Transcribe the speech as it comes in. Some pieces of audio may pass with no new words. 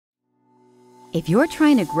If you're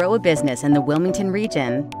trying to grow a business in the Wilmington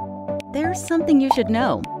region, there's something you should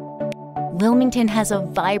know. Wilmington has a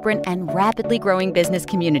vibrant and rapidly growing business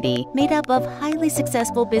community made up of highly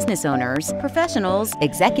successful business owners, professionals,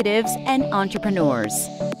 executives, and entrepreneurs.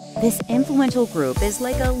 This influential group is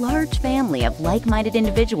like a large family of like-minded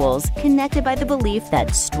individuals connected by the belief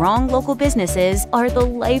that strong local businesses are the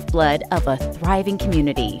lifeblood of a thriving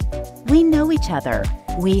community. We know each other,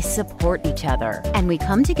 we support each other, and we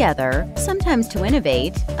come together, sometimes to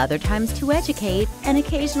innovate, other times to educate, and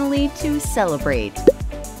occasionally to celebrate.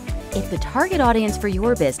 If the target audience for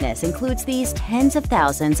your business includes these tens of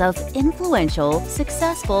thousands of influential,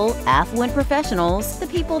 successful, affluent professionals, the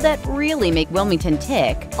people that really make Wilmington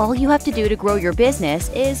tick, all you have to do to grow your business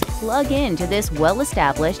is plug into this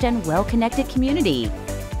well-established and well-connected community.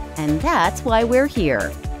 And that's why we're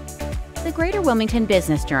here. The Greater Wilmington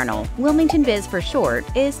Business Journal, Wilmington Biz for short,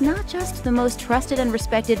 is not just the most trusted and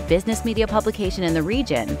respected business media publication in the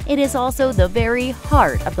region, it is also the very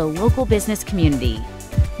heart of the local business community.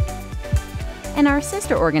 And our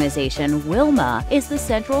sister organization, WILMA, is the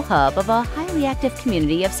central hub of a highly active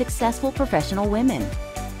community of successful professional women.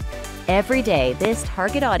 Every day, this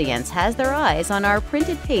target audience has their eyes on our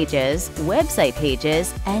printed pages, website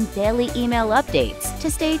pages, and daily email updates to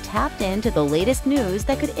stay tapped into the latest news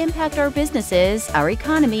that could impact our businesses, our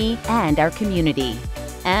economy, and our community.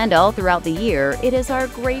 And all throughout the year, it is our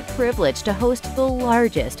great privilege to host the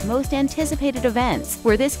largest, most anticipated events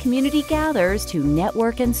where this community gathers to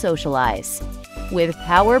network and socialize. With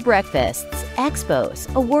power breakfasts,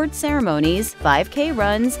 expos, award ceremonies, 5K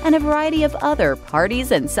runs, and a variety of other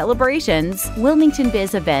parties and celebrations, Wilmington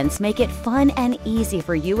Biz events make it fun and easy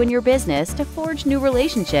for you and your business to forge new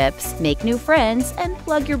relationships, make new friends, and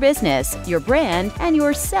plug your business, your brand, and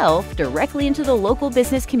yourself directly into the local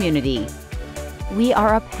business community. We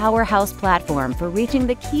are a powerhouse platform for reaching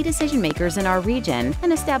the key decision makers in our region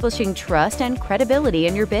and establishing trust and credibility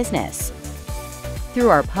in your business. Through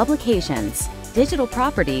our publications, digital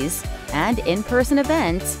properties, and in-person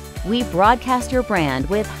events, we broadcast your brand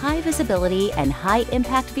with high visibility and high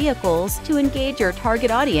impact vehicles to engage your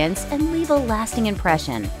target audience and leave a lasting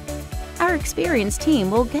impression. Our experienced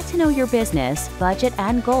team will get to know your business, budget,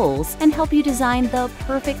 and goals and help you design the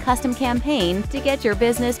perfect custom campaign to get your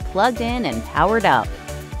business plugged in and powered up.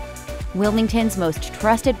 Wilmington's most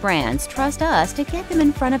trusted brands trust us to get them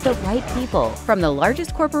in front of the right people, from the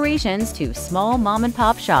largest corporations to small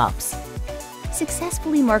mom-and-pop shops.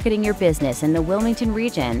 Successfully marketing your business in the Wilmington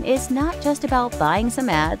region is not just about buying some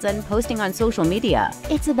ads and posting on social media.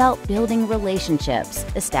 It's about building relationships,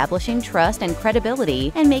 establishing trust and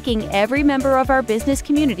credibility, and making every member of our business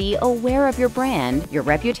community aware of your brand, your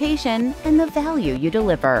reputation, and the value you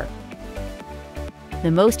deliver. The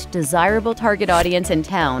most desirable target audience in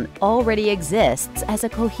town already exists as a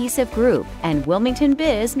cohesive group, and Wilmington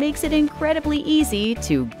Biz makes it incredibly easy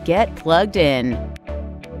to get plugged in.